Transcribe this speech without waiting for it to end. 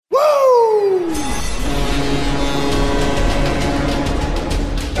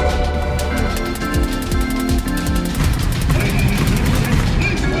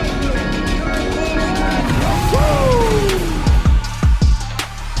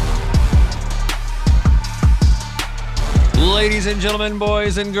ladies and gentlemen,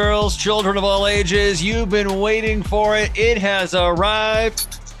 boys and girls, children of all ages, you've been waiting for it. It has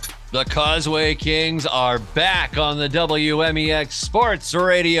arrived. The Causeway Kings are back on the WMEX Sports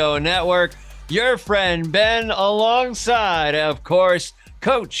Radio Network. Your friend Ben, alongside, of course,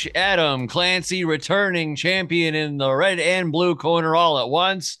 Coach Adam Clancy, returning champion in the red and blue corner all at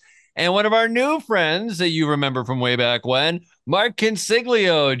once. And one of our new friends that you remember from way back when, Mark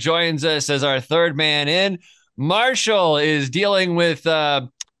Consiglio, joins us as our third man in. Marshall is dealing with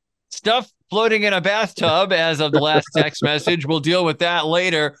stuff floating in a bathtub as of the last text message. We'll deal with that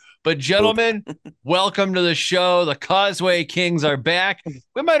later. But gentlemen, welcome to the show. The Causeway Kings are back.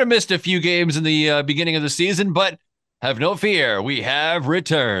 We might have missed a few games in the beginning of the season, but have no fear. We have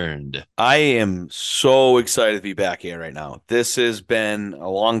returned. I am so excited to be back here right now. This has been a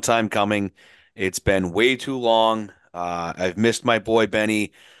long time coming. It's been way too long. I've missed my boy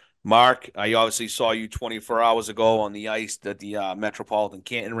Benny. Mark, I obviously saw you 24 hours ago on the ice at the Metropolitan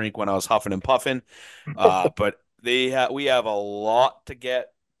Canton rink when I was huffing and puffing. But we have a lot to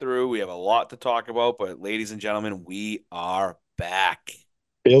get through. We have a lot to talk about. But ladies and gentlemen, we are back.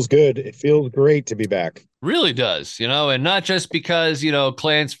 Feels good. It feels great to be back. Really does, and not just because,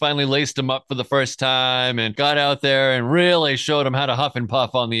 Clarence finally laced him up for the first time and got out there and really showed him how to huff and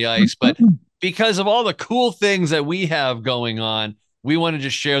puff on the ice, but because of all the cool things that we have going on, we want to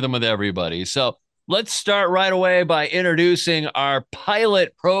just share them with everybody. So let's start right away by introducing our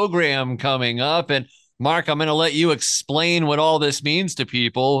pilot program coming up. And Mark, I'm going to let you explain what all this means to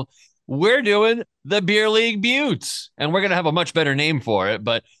people. We're doing the Beer League Buttes, and we're going to have a much better name for it,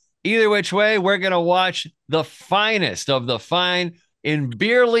 but either which way, we're going to watch the finest of the fine in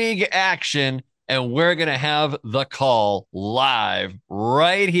beer league action, and we're going to have the call live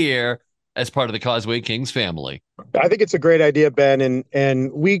right here as part of the Causeway Kings family. I think it's a great idea, Ben,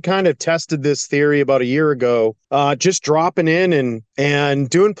 and we kind of tested this theory about a year ago, just dropping in and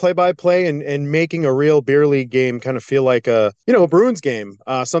doing play-by-play and making a real beer league game kind of feel like a Bruins game,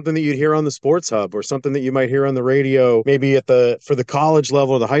 something that you'd hear on the Sports Hub or something that you might hear on the radio, maybe for the college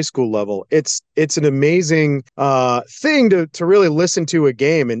level or the high school level. It's an amazing thing to really listen to a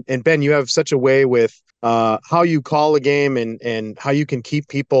game, and Ben, you have such a way with how you call a game and how you can keep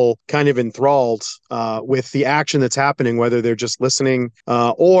people kind of enthralled with the action that's happening, whether they're just listening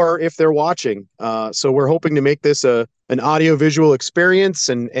or if they're watching. So we're hoping to make this an audio-visual experience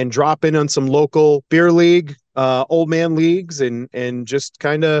and drop in on some local beer league, old man leagues, and just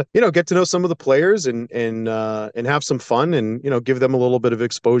kind of get to know some of the players and have some fun and give them a little bit of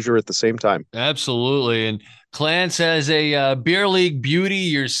exposure at the same time. Absolutely. And Clance, as a beer league beauty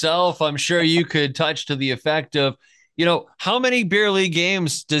yourself, I'm sure you could touch to the effect of, how many beer league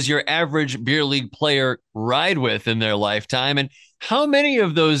games does your average beer league player ride with in their lifetime? And how many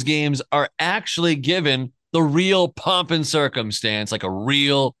of those games are actually given the real pomp and circumstance, like a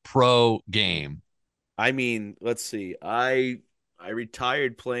real pro game? I mean, let's see. I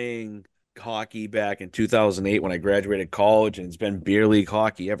retired playing hockey back in 2008 when I graduated college, and it's been beer league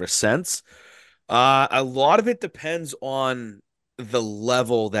hockey ever since. A lot of it depends on the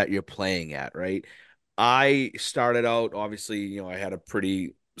level that you're playing at, right? I started out, obviously, I had a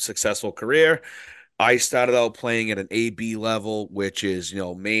pretty successful career. I started out playing at an AB level, which is,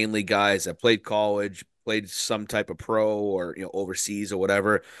 mainly guys that played college, played some type of pro or, overseas or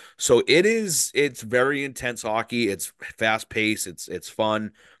whatever. So it's very intense hockey. It's fast paced. It's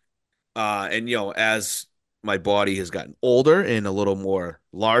fun. And, as my body has gotten older and a little more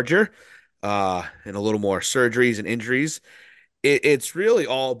larger, and a little more surgeries and injuries, it's really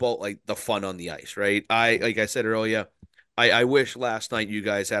all about like the fun on the ice, right? Like I said earlier, I wish last night you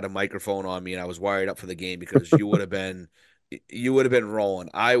guys had a microphone on me and I was wired up for the game because you would have been rolling.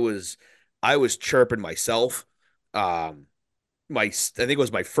 I was chirping myself. I think it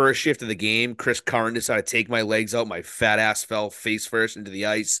was my first shift of the game. Chris Curran decided to take my legs out. My fat ass fell face first into the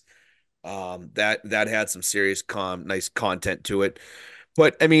ice. That had some serious nice content to it.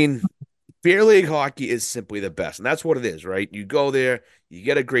 But I mean, beer league hockey is simply the best, and that's what it is, right? You go there, you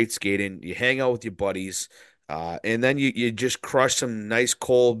get a great skating, you hang out with your buddies, and then you just crush some nice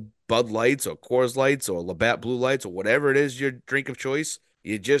cold Bud Lights or Coors Lights or Labatt Blue Lights or whatever it is your drink of choice.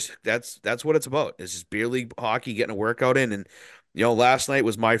 That's what it's about. It's just beer league hockey, getting a workout in, and last night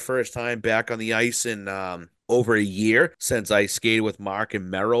was my first time back on the ice in over a year since I skated with Mark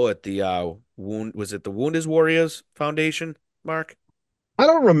and Merrill at the the Wounded Warriors Foundation, Mark? I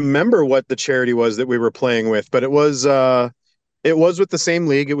don't remember what the charity was that we were playing with, but it was with the same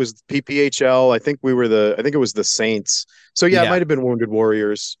league. It was PPHL. I think it was the Saints. So yeah, it might have been Wounded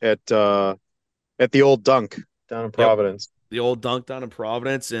Warriors at the old Dunk down in Providence. the old dunk down in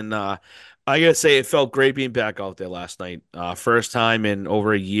Providence, and I gotta say it felt great being back out there last night. First time in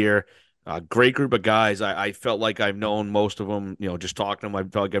over a year. Great group of guys. I felt like I've known most of them. Just talking to them, I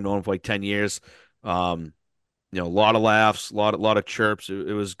felt like I've known them for like 10 years. Um, a lot of laughs, lot of chirps.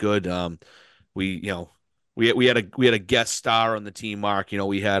 It was good. We you know we had a guest star on the team. Mark.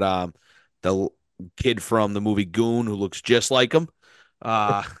 We had the kid from the movie Goon who looks just like him.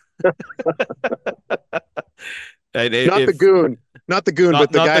 Uh, and Not the if goon, not the goon,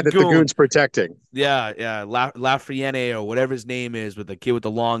 but the not guy the that the Goon, goon's protecting. yeah, Lafreniere or whatever his name is, with the kid with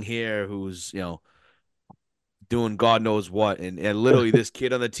the long hair who's doing God knows what, and literally this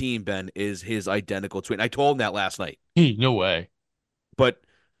kid on the team, Ben, is his identical twin. I told him that last night, No way. but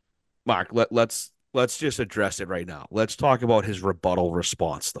Mark, let's just address it right now. Let's talk about his rebuttal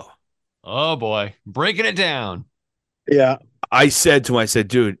response, though. Oh boy, breaking it down. Yeah, I said to him, I said,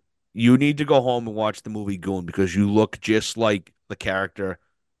 dude, you need to go home and watch the movie Goon because you look just like the character,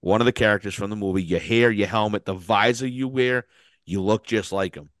 one of the characters from the movie. Your hair, your helmet, the visor you wear, you look just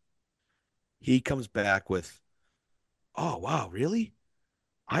like him. He comes back with, oh, wow, really?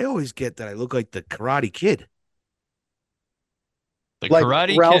 I always get that I look like the Karate Kid, The like Karate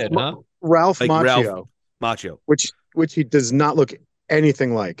Kid, huh? Ralph like Ralph Macchio, Macchio. which he does not look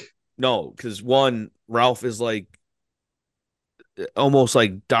anything like. No, because one, Ralph is like almost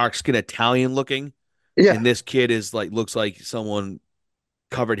like dark skinned Italian looking, Yeah, and this kid is like looks like someone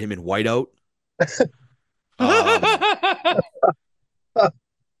covered him in whiteout. Um,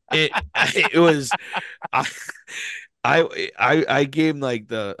 it it was I I gave him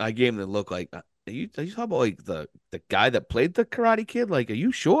like I gave him the look like are you talking about like the guy that played the Karate Kid? Like, are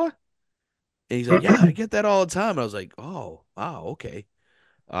you sure? And he's like, yeah, I get that all the time. I was like, oh wow, okay.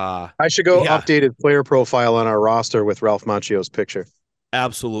 Uh I should go yeah, update his player profile on our roster with Ralph Macchio's picture.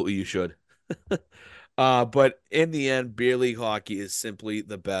 absolutely you should. But in the end, beer league hockey is simply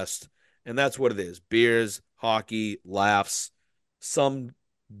the best, and that's what it is. Beers, hockey, laughs, some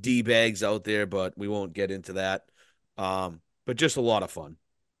D bags out there, but we won't get into that. But just a lot of fun.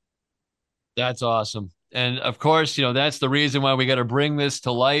 That's awesome. And of course, that's the reason why we got to bring this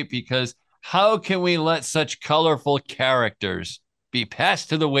to light because how can we let such colorful characters be passed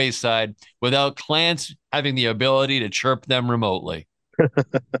to the wayside without Clance having the ability to chirp them remotely?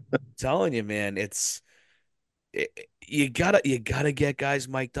 Telling you, man, you gotta get guys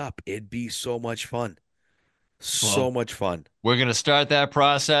mic'd up. It'd be so much fun. Well, So much fun. we're going to start that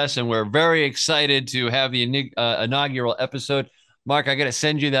process, and we're very excited to have the inaugural episode. Mark, I got to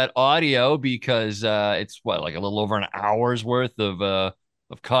send you that audio because it's what, like a little over an hour's worth of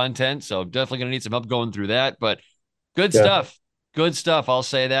content. So definitely going to need some help going through that. But good Yeah. stuff. Good stuff. I'll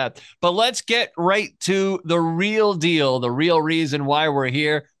say that. But let's get right to the real deal, the real reason why we're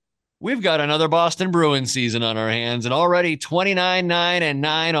here. We've got another Boston Bruins season on our hands and already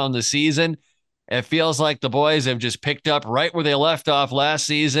 29-9-9 on the season. It feels like the boys have just picked up right where they left off last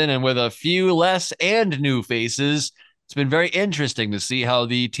season and with a few less and new faces. It's been very interesting to see how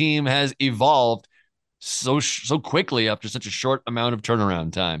the team has evolved so quickly after such a short amount of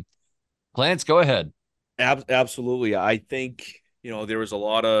turnaround time. Clance, go ahead. Absolutely. I think, there was a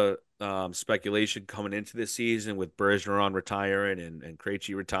lot of speculation coming into this season with Bergeron retiring and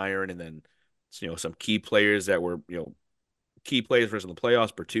Krejci retiring, and then, some key players that were, key players versus the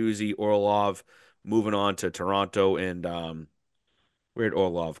playoffs, Bertuzzi, Orlov, moving on to Toronto, and where'd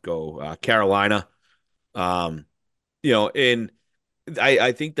Orlov go? Carolina. Um, and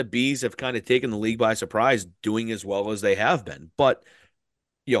I think the Bees have kind of taken the league by surprise, doing as well as they have been. But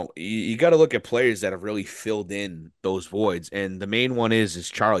you got to look at players that have really filled in those voids, and the main one is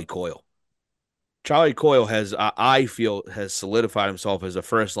Charlie Coyle. Charlie Coyle I feel, has solidified himself as a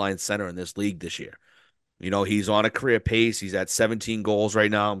first line center in this league this year. He's on a career pace. He's at 17 goals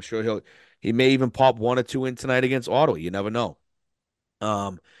right now. I'm sure he may even pop one or two in tonight against Ottawa. You never know.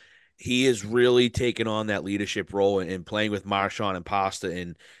 Um, he is really taking on that leadership role and playing with Marchand and Pasta,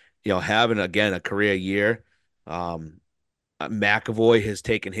 and having again a career year. Um, McAvoy has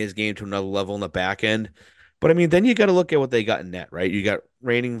taken his game to another level in the back end. But I mean, then you got to look at what they got in net, right? You got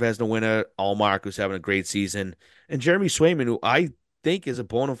reigning Vezina winner Allmark, who's having a great season, and Jeremy Swayman, who I think is a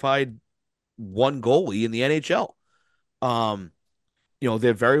bona fide one goalie in the NHL. Um,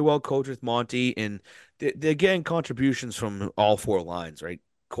 they're very well coached with Monty, and they're getting contributions from all four lines, right?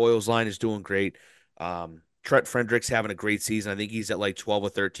 Coyle's line is doing great. Trent Frederick's having a great season. I think he's at like 12 or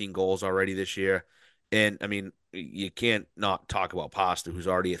 13 goals already this year. And I mean, you can't not talk about Pasta, who's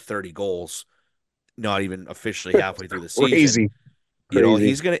already at 30 goals, not even officially halfway through the season. Crazy.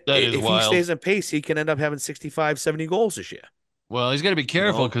 He's going to, That is if he wild. stays in pace, he can end up having 65, 70 goals this year. Well, he's got to be You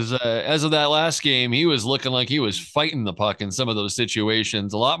careful know? because as of that last game, he was looking like he was fighting the puck in some of those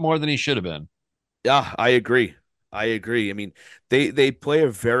situations a lot more than he should have been. Yeah, I agree. I agree. I mean, they play a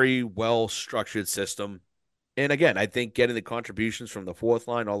very well structured system. And again, I think getting the contributions from the fourth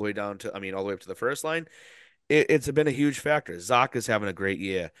line all the way down to, I mean, all the way up to the first line, it's been a huge factor. Zaka's having a great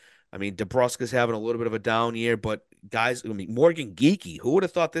year. I mean, DeBruska's having a little bit of a down year, but guys, I mean, Morgan Geeky, who would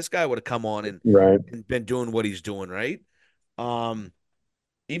have thought this guy would have come on Right. and been doing what he's doing, right? Um,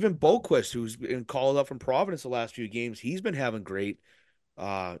 Even Boquist, who's been called up from Providence the last few games, he's been having great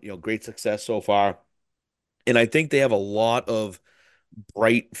success so far. And I think they have a lot of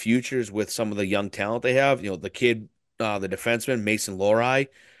bright futures with some of the young talent they have. The kid, the defenseman, Mason Lohrei.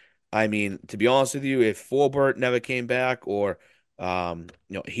 I mean, to be honest with you, if Forbert never came back or that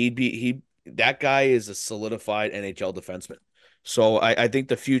guy is a solidified NHL defenseman. So I think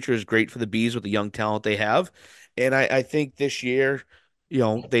the future is great for the Bees with the young talent they have. And I think this year,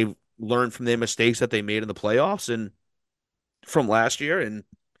 they've learned from their mistakes that they made in the playoffs and from last year. And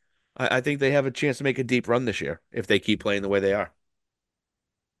I think they have a chance to make a deep run this year if they keep playing the way they are.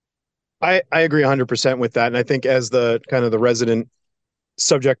 I agree 100% with that. And I think as the kind of the resident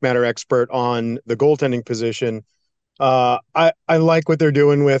subject matter expert on the goaltending position, I like what they're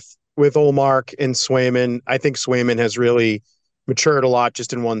doing with Olmark and Swayman. I think Swayman has really matured a lot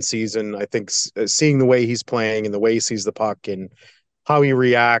just in one season. I think seeing the way he's playing and the way he sees the puck and how he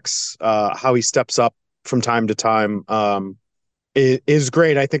reacts, how he steps up from time to time, is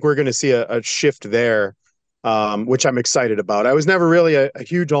great. I think we're going to see a shift there, which I'm excited about. I was never really a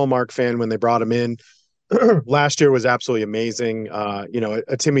huge Allmark fan when they brought him in. Last year was absolutely amazing.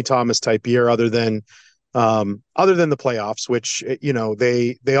 A Timmy Thomas type year, other than the playoffs, which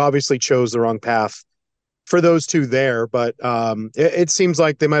they obviously chose the wrong path for those two there. But it seems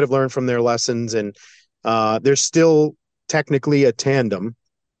like they might have learned from their lessons, and they're still technically a tandem,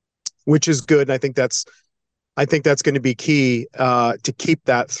 which is good. And I think that's going to be key to keep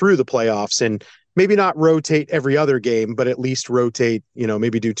that through the playoffs and maybe not rotate every other game, but at least rotate,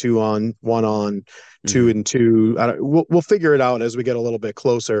 maybe do 2 on, 1 on, two Mhm. and two. We'll figure it out as we get a little bit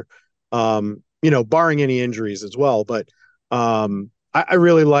closer, barring any injuries as well. But I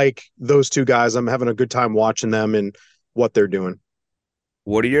really like those two guys. I'm having a good time watching them and what they're doing.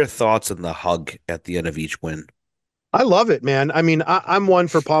 What are your thoughts on the hug at the end of each win? I love it, man. I mean, I'm one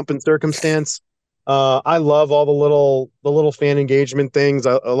for pomp and circumstance. I love all the little fan engagement things.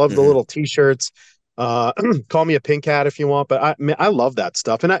 I love the Hmm. little T-shirts. Uh, call me a pink hat if you want, but I love that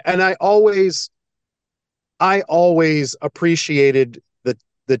stuff, and I always appreciated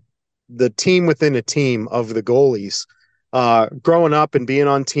the team within a team of the goalies. Growing up and being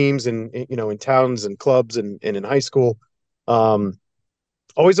on teams and in towns and clubs and in high school, um,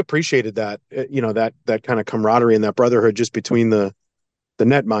 always appreciated that that kind of camaraderie and that brotherhood just between the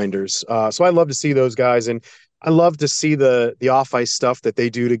netminders. So I love to see those guys, and I love to see the off ice stuff that they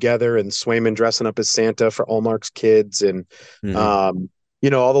do together, and Swayman dressing up as Santa for Allmark's kids, and Hmm. um,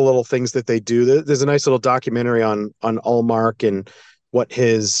 all the little things that they do. There's a nice little documentary on Allmark and what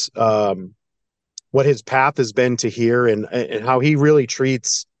his um, what his path has been to here, and how he really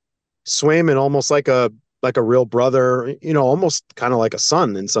treats Swayman almost like a real brother, almost kind of like a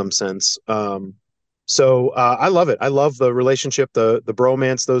son in some sense. So I love it. I love the relationship, the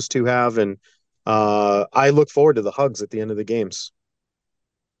bromance those two have, and I look forward to the hugs at the end of the games.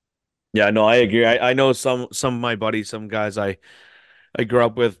 Yeah, no, I agree. I know some of my buddies, some guys I grew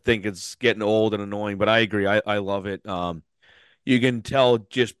up with think it's getting old and annoying, but I agree. I love it. You can tell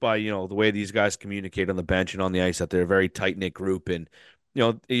just by, the way these guys communicate on the bench and on the ice that they're a very tight-knit group. And,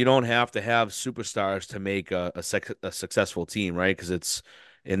 you don't have to have superstars to make a successful team, right? Because it's,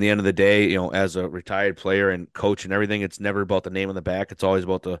 in the end of the day, as a retired player and coach and everything, it's never about the name on the back. It's always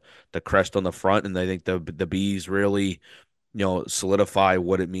about the crest on the front. And I think the Bees really, solidify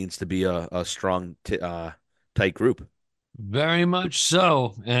what it means to be a strong, tight group. Very much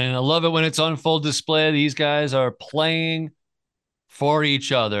so. And I love it when it's on full display. These guys are playing for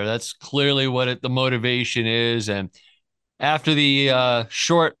each other. That's clearly what the motivation is. And after the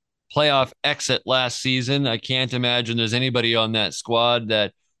short playoff exit last season, I can't imagine there's anybody on that squad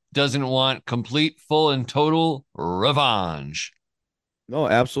that doesn't want complete, full, and total revenge. No,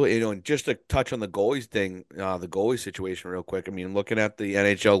 absolutely. And just to touch on the goalies thing, the goalie situation real quick. I mean, looking at the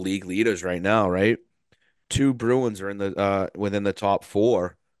NHL league leaders right now, right? Two Bruins are in the within the top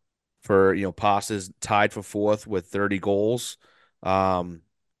four for, passes, tied for fourth with 30 goals. Um,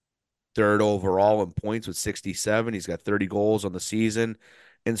 Third overall in points with 67. He's got 30 goals on the season.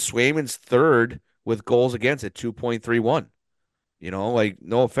 And Swayman's third with goals against at 2.31. Like,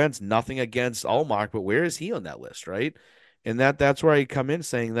 no offense, nothing against Allmark, but where is he on that list, right? And that's where I come in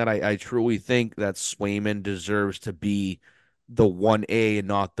saying that I truly think that Swayman deserves to be the 1A and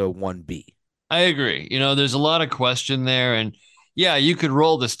not the 1B. I agree. There's a lot of question there. And yeah, you could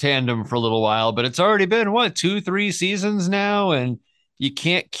roll this tandem for a little while, but it's already been what, 2, 3 seasons now? And you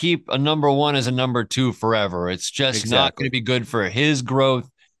can't keep a number one as a number two forever. It's just not going to Exactly. be good for his growth,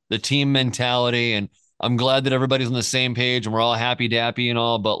 the team mentality. And I'm glad that everybody's on the same page and we're all happy dappy and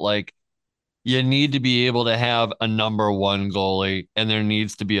all, but like you need to be able to have a number one goalie and there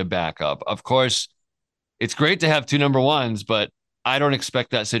needs to be a backup. Of course, it's great to have two number ones, but I don't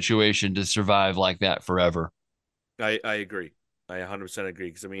expect that situation to survive like that forever. I agree. I 100% agree.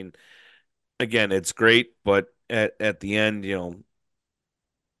 Because, I mean, again, it's great, but at the end,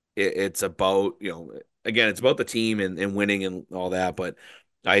 it's about, again, it's about the team and winning and all that. But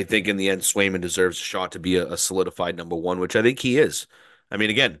I think in the end, Swayman deserves a shot to be a solidified number one, which I think he is. I mean,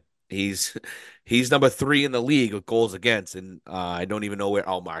 again, he's he's number three in the league with goals against, and I don't even know where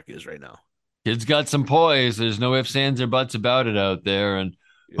Almark is right now. Kid's got some poise. There's no ifs, ands, or buts about it out there. And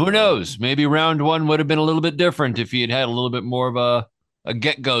You who know, knows? Maybe round one would have been a little bit different if he had had a little bit more of a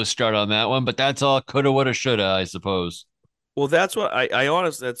get go start on that one. But that's all coulda, woulda, shoulda, I suppose. well, that's what I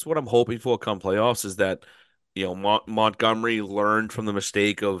honestly, that's what I'm hoping for come playoffs is that, Montgomery learned from the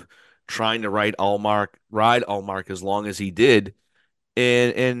mistake of trying to ride Allmark as long as he did,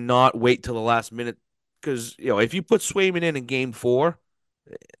 and not wait till the last minute. Because, if you put Swayman in game four,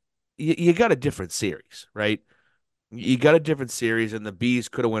 you got a different series, right? You got a different series, and the bees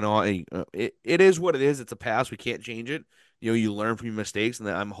could have went on. It is what it is. It's a past. We can't change it. You learn from your mistakes, and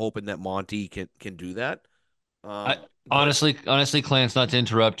I'm hoping that Monty can do that. I But honestly, Clarence, not to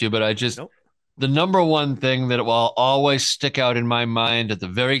interrupt you, but I just no, the number one thing that will always stick out in my mind at the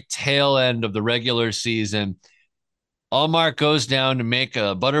very tail end of the regular season, Allmark goes down to make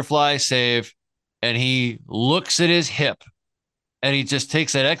a butterfly save, and he looks at his hip and he just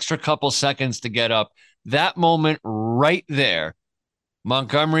takes that extra couple seconds to get up. That moment right there,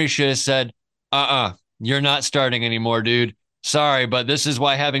 Montgomery should have said, you're not starting anymore, dude. Sorry, but this is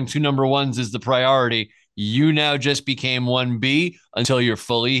why having two number ones is the priority. You now just became 1B until you're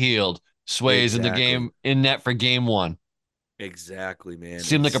fully healed. Sways in the exactly, game in net for game one. exactly, man,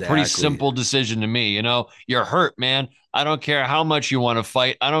 Seemed like a pretty exactly. simple decision to me. You're hurt, man. I don't care how much you want to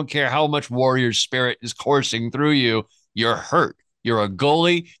fight. I don't care how much warrior spirit is coursing through you. You're hurt. You're a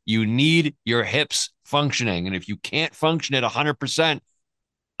goalie. You need your hips functioning. And if you can't function at 100%,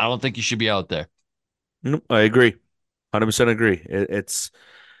 I don't think you should be out there. Nope, I agree, 100% agree. It's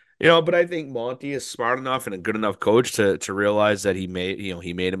but I think Monty is smart enough and a good enough coach to realize that he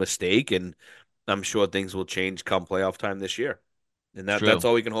made a mistake, and I'm sure things will change come playoff time this year, and It's that's true.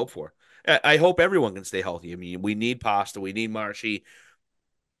 all we can hope for. I hope everyone can stay healthy. I mean, we need Pasta, we need Marshy,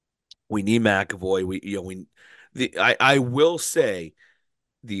 we need McAvoy. I will say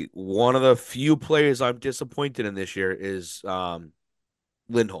the one of the few players I'm disappointed in this year is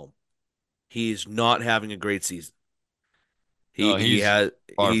Lindholm. He's not having a great season. He No, he he's has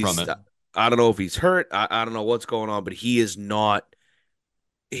far from he's it. I don't know if he's hurt. I don't know what's going on, but he's not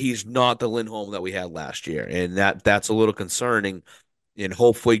the Lindholm that we had last year, and that's a little concerning. And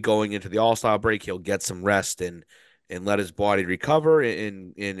hopefully, going into the All Star break, he'll get some rest and let his body recover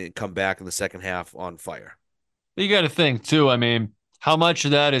and come back in the second half on fire. You got to think too. I mean, how much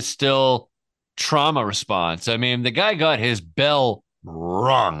of that is still trauma response? I mean, the guy got his bell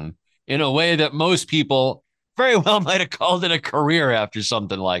rung in a way that most people very well might have called it a career after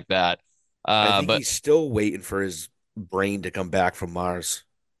something like that. I think But he's still waiting for his brain to come back from Mars.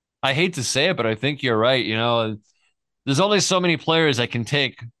 I hate to say it, but I think you're right. There's only so many players that can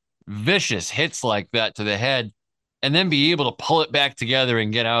take vicious hits like that to the head and then be able to pull it back together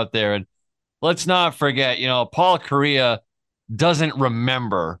and get out there. And let's not forget, Paul Correa doesn't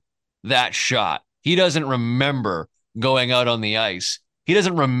remember that shot. He doesn't remember going out on the ice. He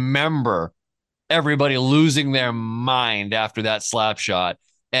doesn't remember everybody losing their mind after that slap shot.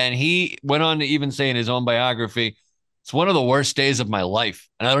 And he went on to even say in his own biography, it's one of the worst days of my life.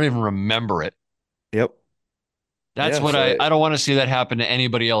 And I don't even remember it. Yep. That's Yeah. what So I don't want to see that happen to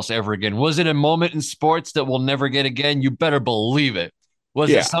anybody else ever again. Was it a moment in sports that we'll never get again? You better believe it.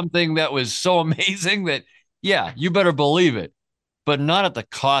 Was it yeah, something that was so amazing that, yeah, you better believe it, but not at the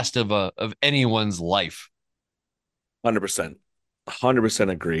cost of anyone's life. 100%, 100%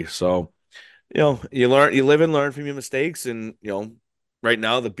 agree. So you live and learn from your mistakes, and right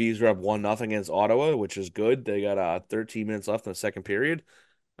now the bees are up 1-0 against Ottawa, which is good. They got 13 minutes left in the second period.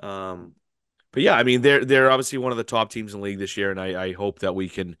 Um, but yeah, I mean they're obviously one of the top teams in the league this year, and I hope that we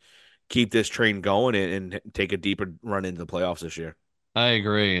can keep this train going and take a deeper run into the playoffs this year. I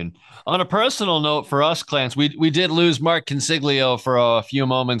agree. And on a personal note for us, Clance, we did lose Mark Consiglio for a few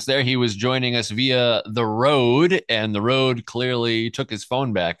moments there. He was joining us via the road, and the road clearly took his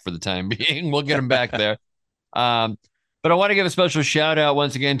phone back for the time being. We'll get him back there. Um, but I want to give a special shout out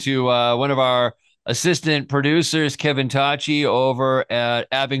once again to one of our assistant producers, Kevin Tachi, over at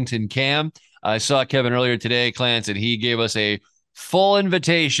Abington Cam. I saw Kevin earlier today, Clance, and he gave us a full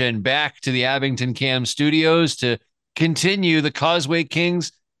invitation back to the Abington Cam studios to continue the Causeway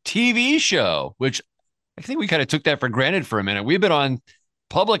Kings TV show, which I think we kind of took that for granted for a minute. We've been on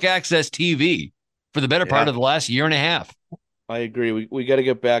public access TV for the better part Yeah, of the last year and a half. I agree. We got to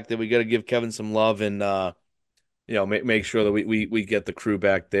get back there. We got to give Kevin some love and make sure that we get the crew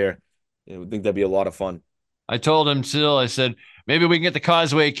back there. I think that'd be a lot of fun. I told him still, I said, maybe we can get the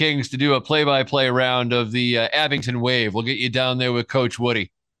Causeway Kings to do a play by play round of the Abington Wave. We'll get you down there with Coach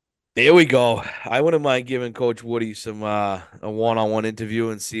Woody. There we go. I wouldn't mind giving Coach Woody some a one-on-one interview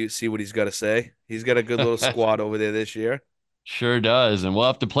and see what he's got to say. He's got a good little squad over there this year. Sure does. And we'll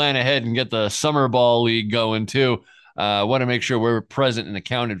have to plan ahead and get the summer ball league going too. Want to make sure we're present and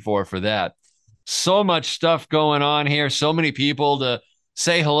accounted for that. So much stuff going on here. So many people to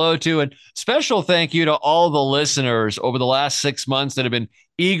say hello to. And special thank you to all the listeners over the last 6 months that have been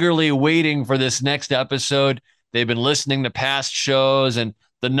eagerly waiting for this next episode. They've been listening to past shows and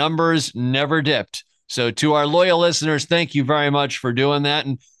the numbers never dipped. So to our loyal listeners, thank you very much for doing that.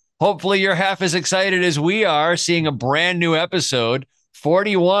 And hopefully you're half as excited as we are seeing a brand new episode,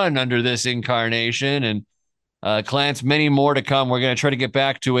 41 under this incarnation. And Clance, many more to come. We're going to try to get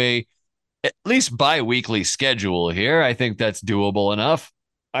back to a at least bi-weekly schedule here. I think that's doable enough.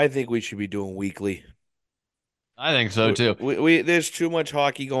 I think we should be doing weekly. I think so too. There's too much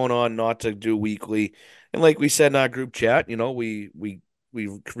hockey going on not to do weekly. And like we said in our group chat, we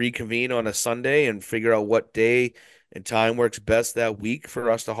reconvene on a Sunday and figure out what day and time works best that week for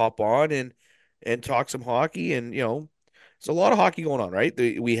us to hop on and talk some hockey. And there's a lot of hockey going on, right?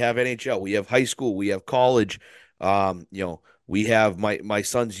 We have NHL, we have high school, we have college. We have my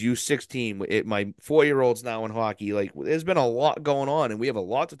son's U16. My 4-year-old's now in hockey. Like, there's been a lot going on, and we have a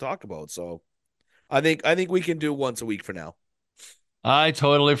lot to talk about. So I think we can do once a week for now. I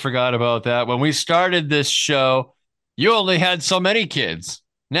totally forgot about that. When we started this show, you only had so many kids.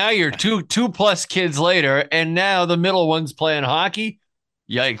 Now you're two plus kids later, and now the middle one's playing hockey.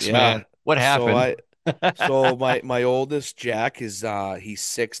 Yikes, Yeah. man. What happened? So my oldest Jack is he's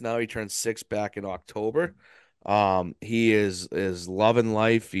 6 now. He turned 6 back in October. He is loving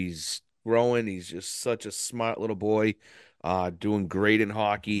life. He's growing. He's just such a smart little boy. Doing great in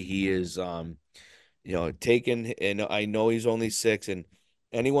hockey. He is taken, and I know he's only 6, and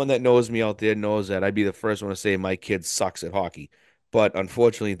anyone that knows me out there knows that I'd be the first one to say my kid sucks at hockey. But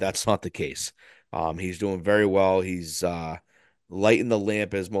unfortunately, that's not the case. He's doing very well. He's lighting the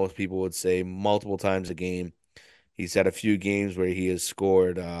lamp, as most people would say, multiple times a game. He's had a few games where he has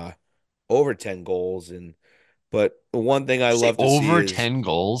scored over 10 goals. But the one thing I love to see over is 10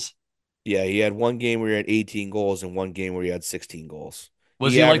 goals. yeah, he had one game where he had 18 goals and one game where he had 16 goals.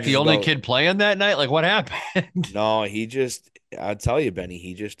 Was He he like the averages only about kid playing that night? Like what happened? No, I tell you, Benny,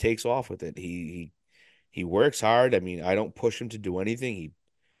 he just takes off with it. He works hard. I mean, I don't push him to do anything. He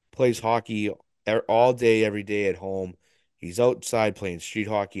plays hockey all day, every day at home. He's outside playing street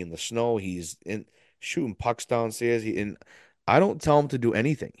hockey in the snow. He's in shooting pucks downstairs. And I don't tell him to do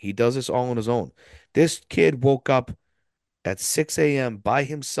anything. He does this all on his own. This kid woke up at 6 a.m. by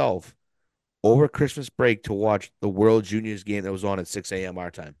himself over Christmas break to watch the World Juniors game that was on at 6 a.m.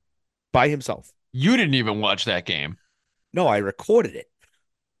 our time by himself. You didn't even watch that game. No, I recorded it.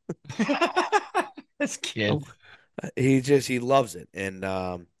 This kid. He loves it.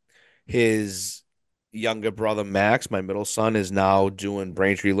 And his younger brother Max, my middle son, is now doing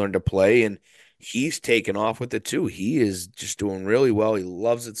Braintree Learn to Play, and he's taken off with it too. He is just doing really well. He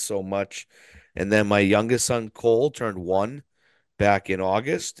loves it so much. And then my youngest son Cole turned 1 back in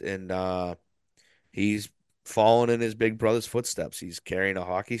August, and he's following in his big brother's footsteps. He's carrying a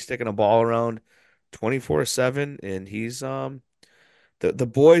hockey stick and a ball around 24/7, and he's the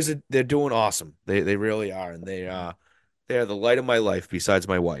boys, they're doing awesome. They really are, and they're the light of my life besides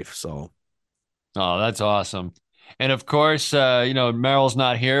my wife. So Oh, that's awesome. And of course, Merrill's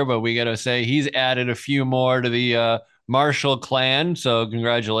not here, but we got to say he's added a few more to the Marshall clan. So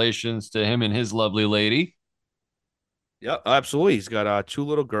congratulations to him and his lovely lady. yeah, absolutely. He's got 2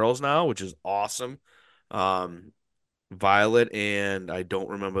 little girls now, which is awesome. Um, Violet, and I don't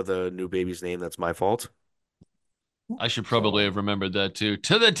remember the new baby's name. That's my fault. I should probably So have remembered that too.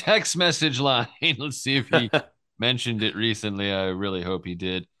 To the text message line. Let's see if he mentioned it recently. I really hope he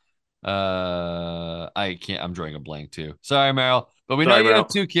did. I'm drawing a blank too. Sorry, Meryl. But we know Sorry, you have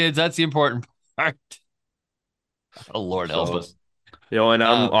Meryl. two kids. That's the important part. Oh, Lord help So, us. and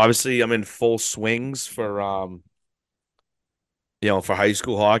Uh, I'm in full swings for for high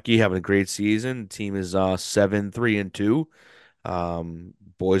school hockey, having a great season. Team is 7-3-2.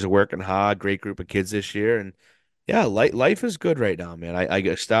 Boys are working hard, great group of kids this year, and yeah, life is good right now, man. I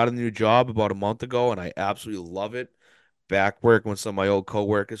got started a new job about a month ago, and I absolutely love it. Back working with some of my old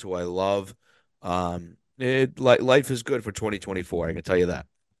coworkers who I love. Life is good for 2024. I can tell you that.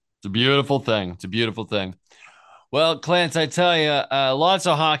 it's a beautiful thing. It's a beautiful thing. Well, Clarence, I tell you, lots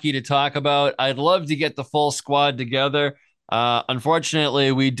of hockey to talk about. I'd love to get the full squad together.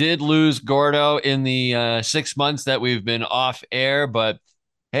 Unfortunately, we did lose Gordo in the 6 months that we've been off air, but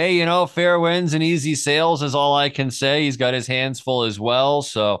hey, fair winds and easy sails is all I can say. He's got his hands full as well.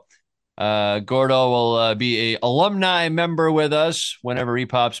 So Gordo will be a alumni member with us whenever he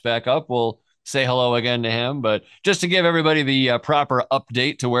pops back up. We'll say hello again to him. But just to give everybody the proper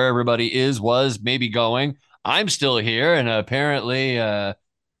update to where everybody was, maybe going. I'm still here, and apparently I'll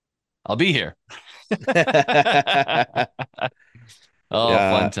be here. Oh,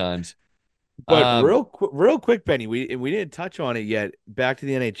 fun Yeah, times. but Um, real quick, Benny, we didn't touch on it yet. Back to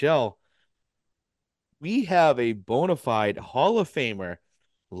the NHL, we have a bona fide Hall of Famer,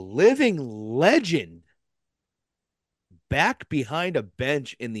 living legend, back behind a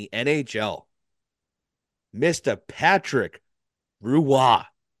bench in the NHL, Mr. Patrick Roy,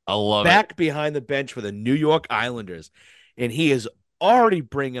 I love it. back behind the bench for the New York Islanders, and he is already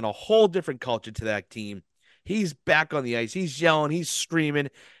bringing a whole different culture to that team. He's back on the ice. He's yelling. He's screaming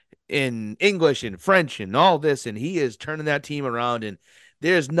in English and French and all this, and he is turning that team around. And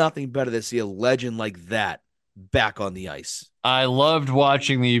there's nothing better than see a legend like that back on the ice. I loved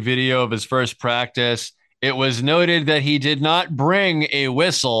watching the video of his first practice. It was noted that he did not bring a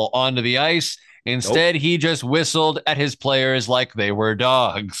whistle onto the ice. Nope. Instead, he just whistled at his players like they were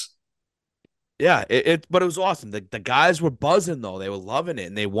dogs. Yeah, but it was awesome. The guys were buzzing though. They were loving it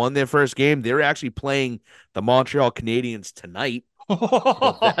and they won their first game. They're actually playing the Montreal Canadiens tonight. So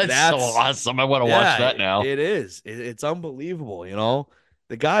That's so awesome. I want to watch yeah, that now. it is. It's unbelievable.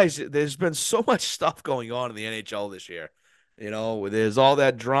 The guys, there's been so much stuff going on in the NHL this year. There's all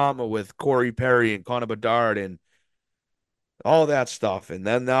that drama with Corey Perry and Connor Bedard and all that stuff. And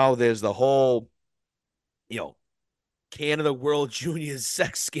then now there's the whole, you know, Canada World Juniors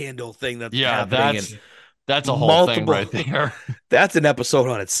sex scandal thing that's Yeah, happening and that's a whole thing multiple right there. that's an episode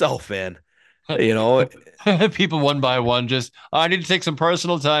on itself, man. You know, People one by one just, oh, I need to take some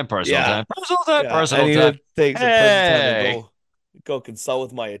personal time, personal yeah. time, personal time, Yeah, I personal need time. to take some personal time to Hey. go consult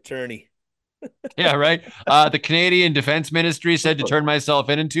with my attorney. Yeah, right. The Canadian Defense Ministry said to turn myself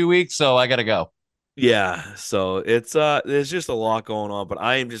in 2 weeks, so I got to go. Yeah, so it's there's just a lot going on, but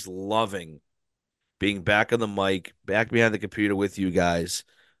I am just loving being back on the mic, back behind the computer with you guys.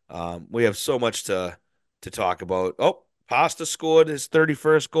 We have so much to talk about. Oh, Pasta scored his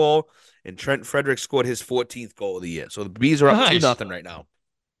 31st goal, and Trent Frederick scored his 14th goal of the year. So the Bees are up two Nice. nothing right now.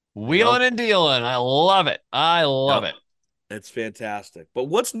 You Wheeling know? and dealing. I love it. I love Yep. it. It's fantastic. But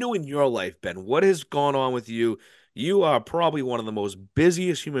what's new in your life, Ben? What has gone on with you? You are probably one of the most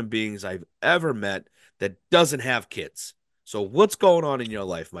busiest human beings I've ever met that doesn't have kids. So what's going on in your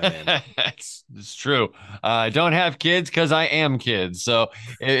life, my man? It's true. I don't have kids because I am kids, so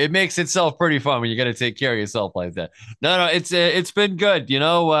it makes itself pretty fun when you got to take care of yourself like that. No, it's been good.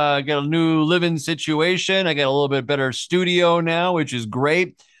 I got a new living situation. I got a little bit better studio now, which is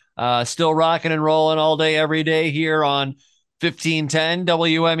great. Still rocking and rolling all day, every day here on 1510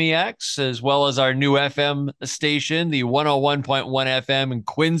 WMEX, as well as our new FM station, the 101.1 FM in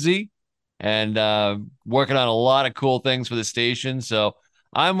Quincy, and working on a lot of cool things for the station. So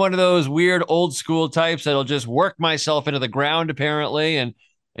I'm one of those weird old school types that'll just work myself into the ground, apparently, and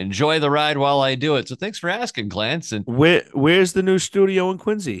enjoy the ride while I do it. So thanks for asking, Clance. And Where's the new studio in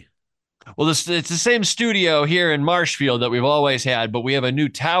Quincy? well, it's the same studio here in Marshfield that we've always had, but we have a new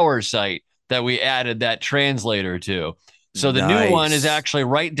tower site that we added that translator to. So the new one is Nice. actually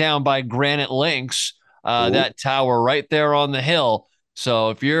right down by Granite Links, Oh, that tower right there on the hill. So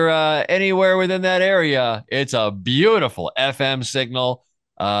if you're anywhere within that area, it's a beautiful FM signal,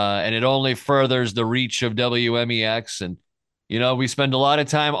 and it only furthers the reach of WMEX. And we spend a lot of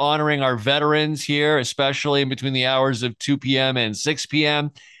time honoring our veterans here, especially in between the hours of 2 p.m. and 6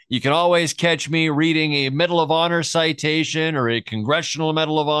 p.m. You can always catch me reading a Medal of Honor citation or a Congressional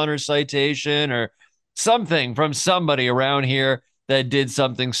Medal of Honor citation or something from somebody around here that did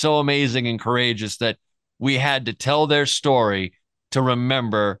something so amazing and courageous that we had to tell their story to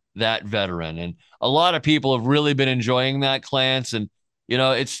remember that veteran. And a lot of people have really been enjoying that, Clance. And,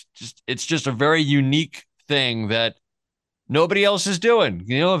 it's just a very unique thing that nobody else is doing.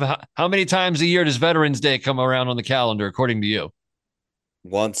 How many times a year does Veterans Day come around on the calendar, according to you?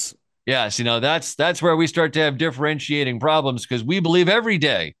 Once. Yes, that's where we start to have differentiating problems because we believe every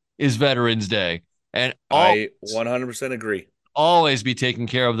day is Veterans Day, and I 100% agree. always be taking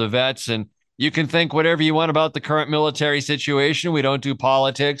care of the vets. And you can think whatever you want about the current military situation. We don't do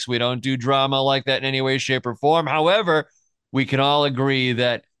politics. We don't do drama like that in any way, shape, or form. However, we can all agree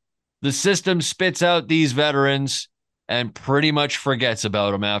that the system spits out these veterans and pretty much forgets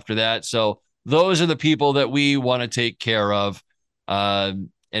about them after that. So those are the people that we want to take care of.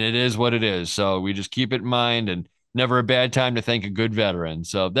 And it is what it is. So we just keep it in mind, and never a bad time to thank a good veteran.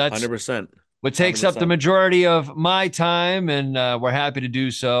 So that's 100%. what takes up the 100%. majority of my time, and we're happy to do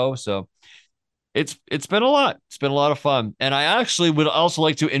so. So it's been a lot. It's been a lot of fun, and I actually would also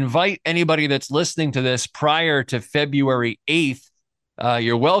like to invite anybody that's listening to this prior to February 8th.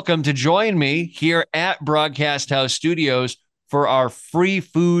 You're welcome to join me here at Broadcast House Studios for our free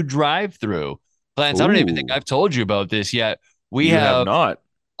food drive-through. Lance, I don't even think Ooh, I've told you about this yet. We you have have not.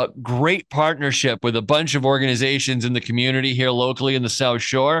 a great partnership with a bunch of organizations in the community here locally in the South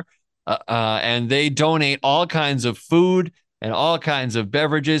Shore. And they donate all kinds of food and all kinds of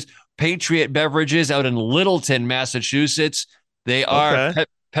beverages. Patriot Beverages out in Littleton, Massachusetts. They are Okay.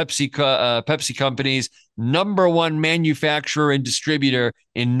 Pepsi Company's number one manufacturer and distributor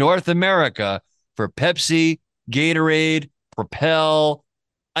in North America for Pepsi, Gatorade, Propel,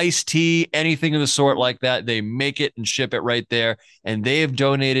 iced tea, anything of the sort like that. They make it and ship it right there. And they have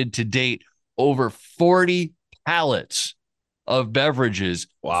donated to date over 40 pallets of beverages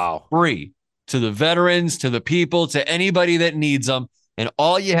Wow. free to the veterans, to the people, to anybody that needs them. And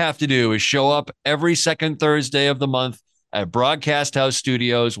all you have to do is show up every second Thursday of the month at Broadcast House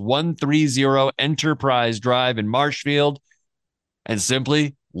Studios, 130 Enterprise Drive in Marshfield, and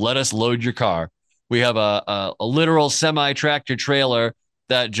simply let us load your car. We have a literal semi tractor trailer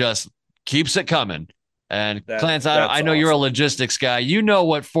that just keeps it coming. And Clarence, I That's know you're a awesome. logistics guy. You know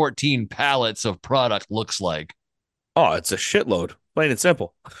what 14 pallets of product looks like. Oh, it's a shitload. Plain and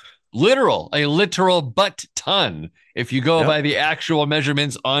simple. A literal butt ton if you go Yep. by the actual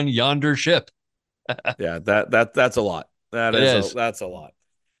measurements on yonder ship. Yeah, that's a lot. It is. That's a lot.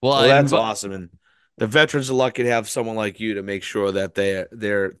 Well, Well, that's awesome. And the veterans are lucky to have someone like you to make sure that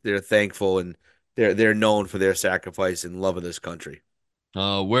they're thankful and they're known for their sacrifice and love of this country.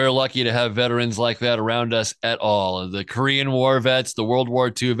 we're lucky to have veterans like that around us at all. The Korean War vets, the World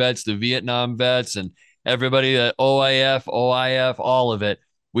War II vets, the Vietnam vets, and everybody that OIF, all of it.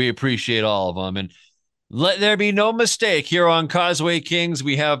 We appreciate all of them. And let there be no mistake here on Causeway Kings.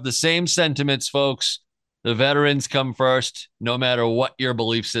 We have the same sentiments, folks. The veterans come first, no matter what your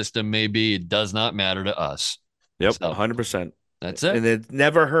belief system may be. It does not matter to us. Yep, So 100%. that's it. And it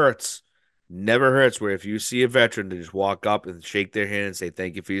never hurts. Never hurts where if you see a veteran to just walk up and shake their hand and say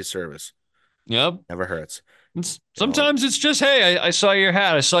thank you for your service. Yep. Never hurts. You know. Sometimes it's just, hey, I saw your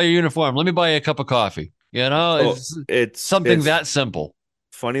hat. I saw your uniform. Let me buy you a cup of coffee. So It's something it's that simple.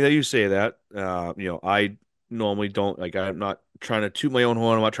 funny that you say that. I normally don't like. I'm not trying to toot my own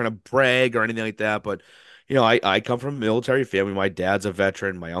horn. I'm not trying to brag or anything like that. But I come from a military family. My dad's a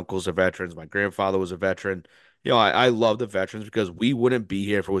veteran. My uncles are veterans. My grandfather was a veteran. I love the veterans because we wouldn't be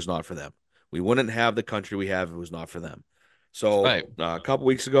here if it was not for them. We wouldn't have the country we have if it was not for them. So Right. a couple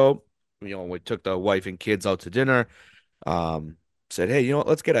weeks ago, we took the wife and kids out to dinner. Said, hey,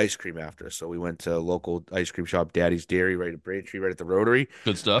 let's get ice cream after. So we went to a local ice cream shop, Daddy's Dairy, right at Braintree, right at the Rotary.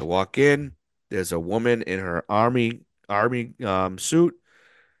 Good I stuff. walk in. There's a woman in her army suit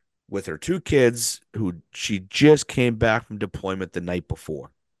with her two kids who she just came back from deployment the night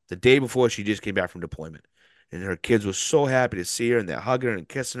before. The day before she just came back from deployment. And her kids were so happy to see her and they're hugging her and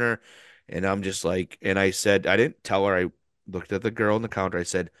kissing her. And I'm just like, and I said, I didn't tell her. I looked at the girl on the counter. I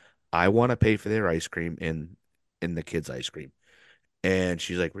said, I want to pay for their ice cream in the kids' ice cream. And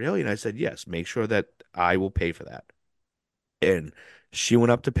she's like, really? And I said, yes, make sure that I will pay for that. And she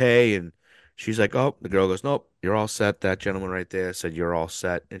went up to pay and she's like, oh, the girl goes, nope, you're all set. That gentleman right there said, you're all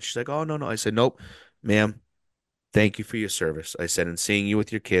set. And she's like, oh, no, no. I said, nope, ma'am, thank you for your service. I said, and seeing you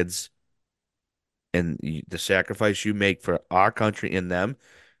with your kids and the sacrifice you make for our country and them,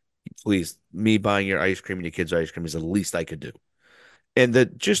 please, me buying your ice cream and your kids' ice cream is the least I could do. And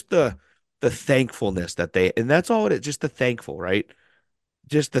the thankfulness that and that's all it is, just the thankful, right?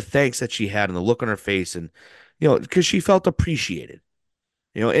 Just the thanks that she had and the look on her face and because she felt appreciated.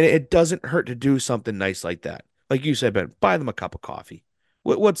 And it doesn't hurt to do something nice like that. Like you said, Ben, buy them a cup of coffee.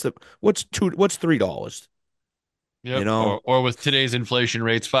 What's $3? Yep. Or with today's inflation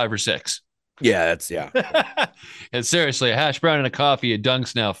rates, 5 or 6. Yeah, that's yeah. And seriously, a hash brown and a coffee at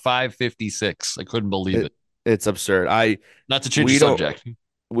Dunk's now $5.56. I couldn't believe it. It's absurd. Not to change the We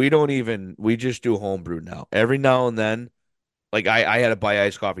don't subject. we just do homebrew now. Every now and then, like I had to buy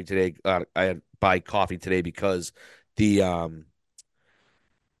iced coffee today. I had to buy coffee today because the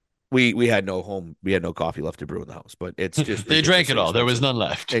we had no coffee left to brew in the house, but it's just They drank it all. There was expensive. none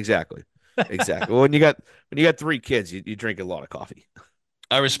left. Exactly. Exactly. Well, when you got 3 kids, you drink a lot of coffee.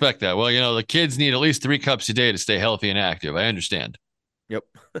 I respect that. Well, the kids need at least 3 cups a day to stay healthy and active. I understand. Yep.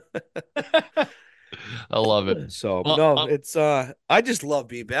 I love it. So Well, no, it's I just love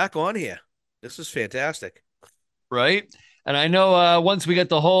being back on here. This is fantastic. right? And I know once we get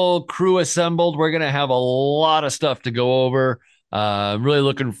the whole crew assembled, we're going to have a lot of stuff to go over. I'm really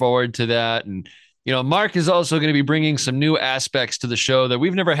looking forward to that. And, Mark is also going to be bringing some new aspects to the show that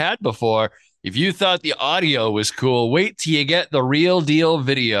we've never had before. If you thought the audio was cool, wait till you get the real deal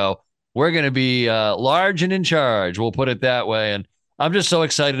video. We're going to be large and in charge. We'll put it that way. And I'm just so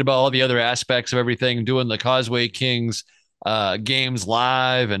excited about all the other aspects of everything, doing the Causeway Kings games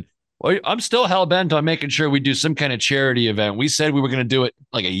live. And I'm still hell-bent on making sure we do some kind of charity event. We said we were going to do it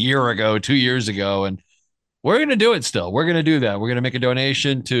like a year ago, 2 years ago, and we're going to do it still. We're going to do that. We're going to make a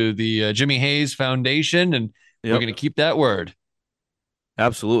donation to the Jimmy Hayes Foundation, and we're going to keep that word.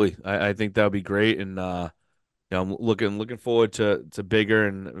 Absolutely. I think that would be great. And I'm looking forward to bigger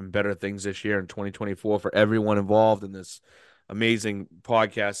and better things this year in 2024 for everyone involved in this amazing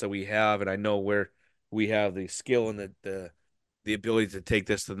podcast that we have. And I know we have the skill and the ability to take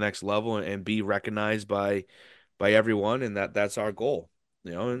this to the next level and be recognized by everyone, and that's our goal.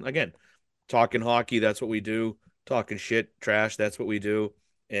 And again, talking hockey, that's what we do. Talking shit, trash, that's what we do.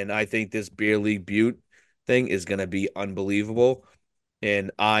 And I think this beer league Butte thing is going to be unbelievable.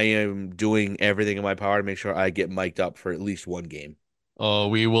 And I am doing everything in my power to make sure I get mic'd up for at least one game. Oh,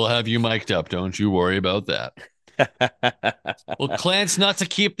 we will have you mic'd up. Don't you worry about that. Well, Clance, not to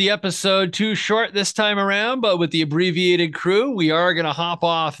keep the episode too short this time around, but with the abbreviated crew, we are going to hop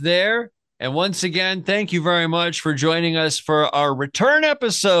off there. And once again, thank you very much for joining us for our return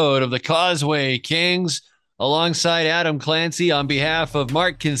episode of the Causeway Kings, alongside Adam Clancy on behalf of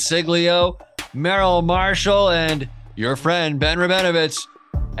Mark Consiglio, Merrill Marshall, and your friend Ben Rabenovitz.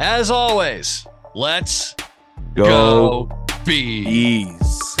 As always, let's go Bees.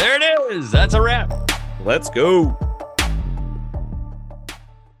 Bees. There it is. That's a wrap. Let's go.